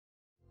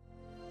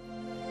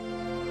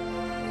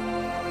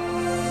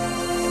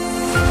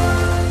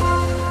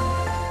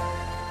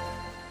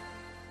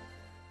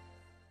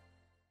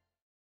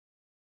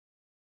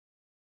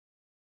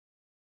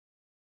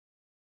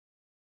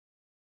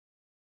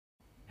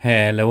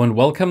Hello and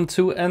welcome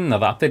to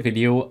another update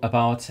video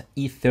about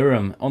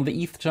Ethereum. On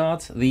the ETH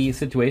chart, the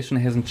situation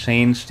hasn't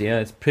changed. Yeah,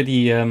 it's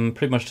pretty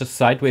much just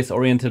sideways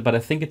oriented, but I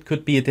think it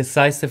could be a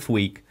decisive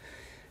week.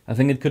 I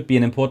think it could be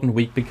an important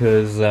week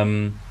because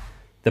the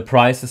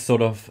price is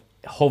sort of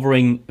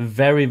hovering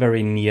very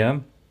near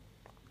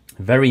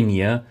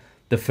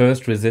the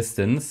first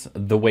resistance,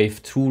 the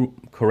wave 2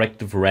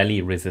 corrective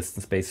rally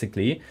resistance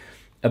basically.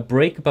 A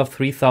break above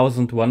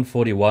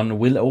 3,141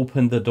 will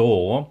open the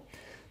door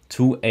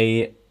to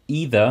a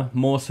either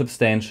more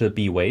substantial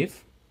B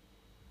wave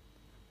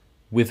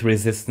with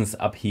resistance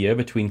up here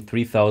between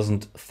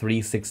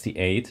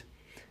 3,368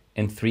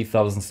 and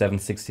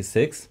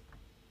 3,766,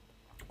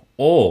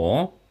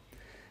 or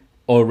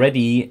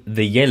already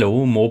the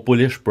yellow more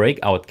bullish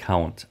breakout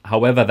count.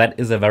 However, that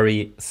is a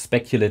very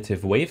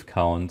speculative wave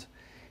count,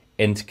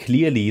 and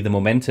clearly the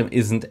momentum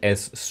isn't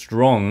as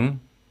strong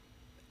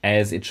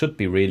as it should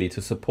be really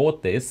to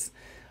support this,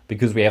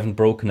 because we haven't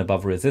broken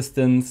above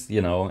resistance.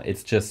 You know,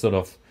 it's just sort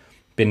of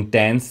been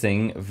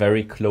dancing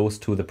very close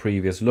to the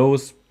previous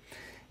lows.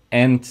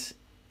 And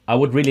I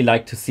would really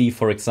like to see,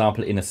 for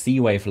example, in a C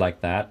wave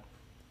like that,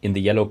 in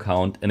the yellow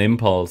count, an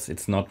impulse.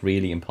 It's not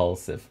really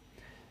impulsive.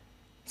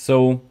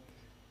 So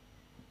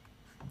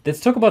let's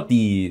talk about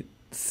the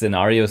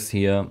scenarios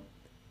here.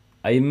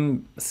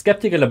 I'm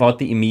skeptical about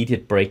the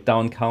immediate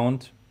breakdown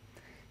count.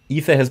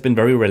 Ether has been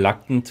very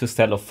reluctant to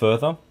sell off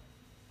further,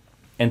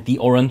 and the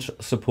orange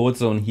support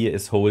zone here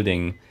is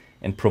holding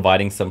and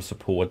providing some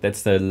support.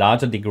 That's the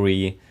larger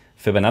degree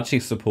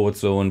Fibonacci support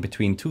zone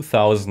between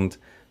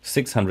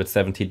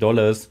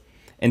 $2,670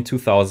 and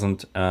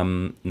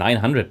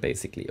 $2,900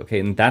 basically. Okay,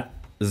 and that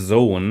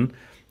zone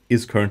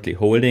is currently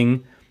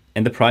holding,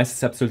 and the price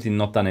has absolutely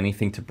not done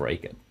anything to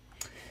break it.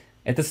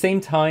 At the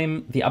same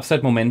time, the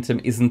upside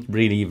momentum isn't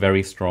really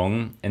very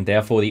strong, and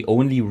therefore the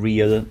only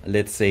real,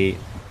 let's say,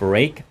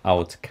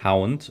 breakout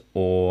count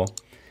or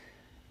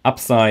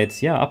upside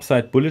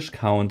bullish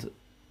count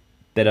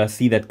that I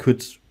see that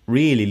could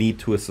really lead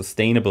to a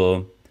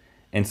sustainable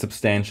and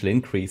substantial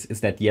increase is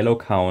that yellow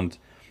count,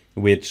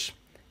 which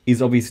is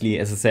obviously,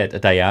 as I said, a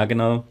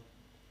diagonal.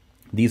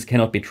 These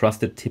cannot be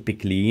trusted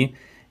typically,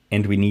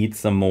 and we need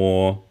some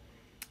more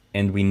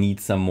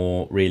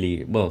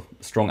really, well,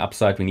 strong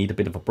upside. We need a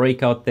bit of a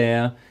breakout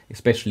there,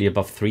 especially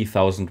above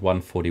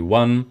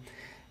 3,141.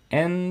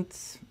 And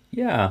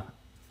yeah,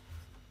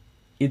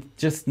 it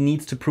just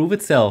needs to prove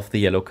itself, the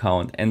yellow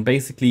count. And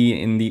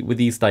basically with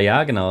these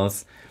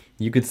diagonals,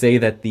 you could say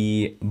that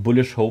the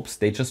bullish hopes,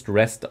 they just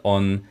rest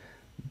on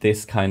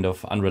this kind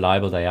of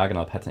unreliable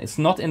diagonal pattern. It's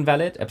not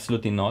invalid,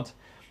 absolutely not.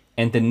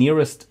 And the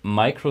nearest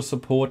micro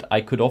support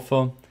I could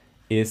offer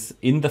is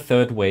in the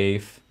third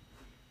wave,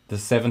 the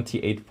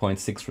 78.6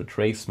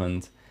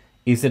 retracement.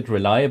 Is it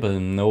reliable?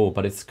 No,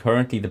 but it's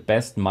currently the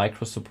best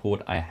micro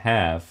support I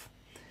have.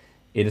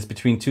 It is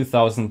between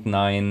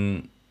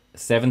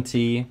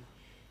 2,970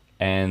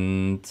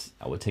 and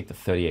I will take the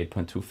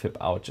 38.2 fib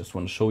out. Just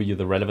want to show you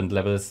the relevant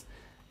levels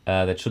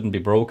that shouldn't be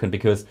broken,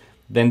 because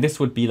then this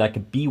would be like a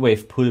B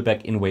wave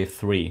pullback in wave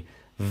 3.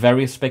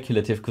 Very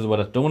speculative, because what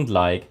I don't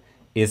like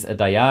is a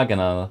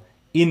diagonal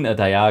in a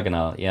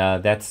diagonal. Yeah,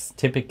 that's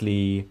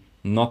typically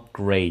not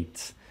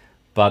great,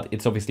 but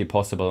it's obviously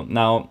possible.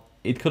 Now,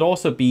 it could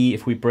also be,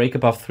 if we break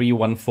above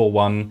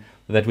 3,141,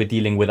 that we're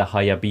dealing with a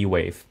higher B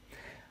wave.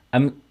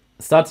 I'm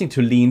starting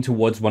to lean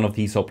towards one of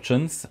these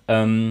options,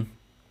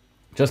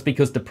 just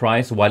because the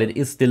price, while it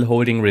is still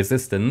holding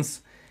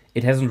resistance,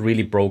 it hasn't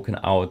really broken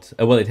out.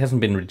 Well, it hasn't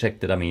been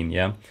rejected, I mean,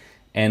 yeah.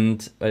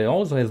 And it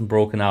also hasn't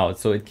broken out.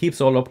 So it keeps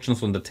all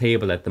options on the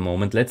table at the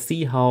moment. Let's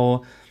see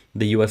how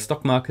the US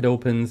stock market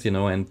opens, you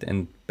know,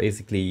 and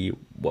basically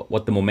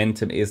what the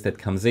momentum is that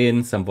comes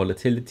in, some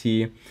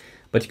volatility.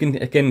 But you can,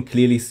 again,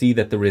 clearly see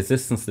that the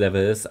resistance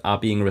levels are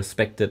being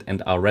respected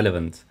and are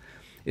relevant.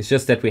 It's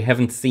just that we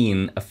haven't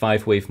seen a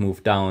 5-wave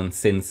move down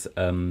since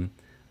the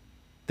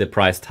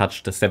price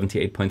touched the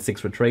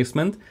 78.6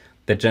 retracement.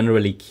 That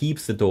generally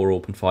keeps the door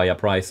open for higher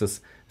prices.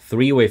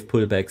 3-wave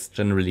pullbacks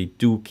generally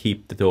do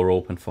keep the door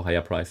open for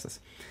higher prices.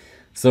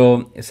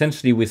 So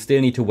essentially, we still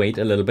need to wait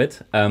a little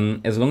bit.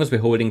 As long as we're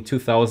holding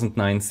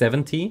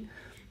 2,970,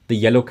 the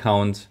yellow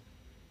count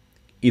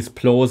is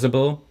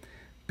plausible.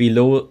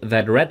 Below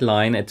that red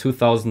line at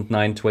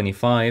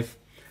 2,925,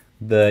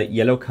 the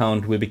yellow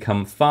count will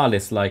become far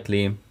less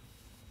likely.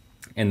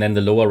 And then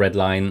the lower red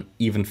line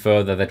even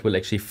further, that will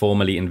actually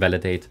formally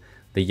invalidate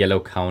the yellow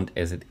count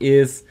as it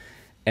is.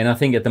 And I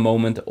think at the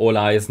moment, all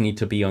eyes need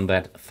to be on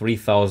that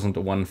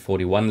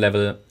 3,141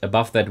 level.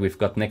 Above that, we've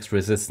got next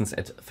resistance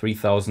at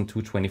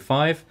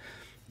 3,225.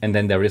 And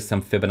then there is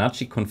some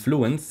Fibonacci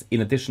confluence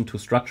in addition to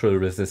structural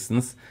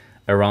resistance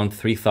around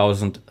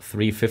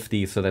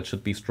 3,350. So that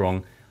should be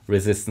strong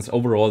resistance.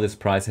 Overall, this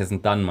price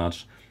hasn't done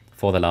much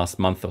for the last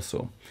month or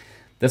so.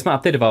 That's my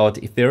update about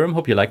Ethereum.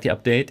 Hope you liked the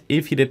update.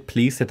 If you did,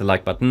 please hit the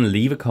like button,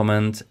 leave a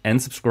comment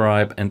and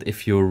subscribe. And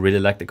if you really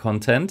like the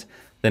content,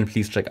 then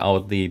please check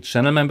out the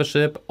channel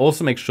membership.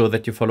 Also make sure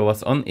that you follow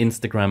us on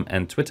Instagram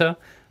and Twitter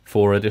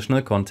for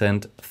additional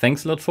content.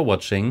 Thanks a lot for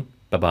watching.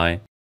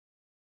 Bye-bye.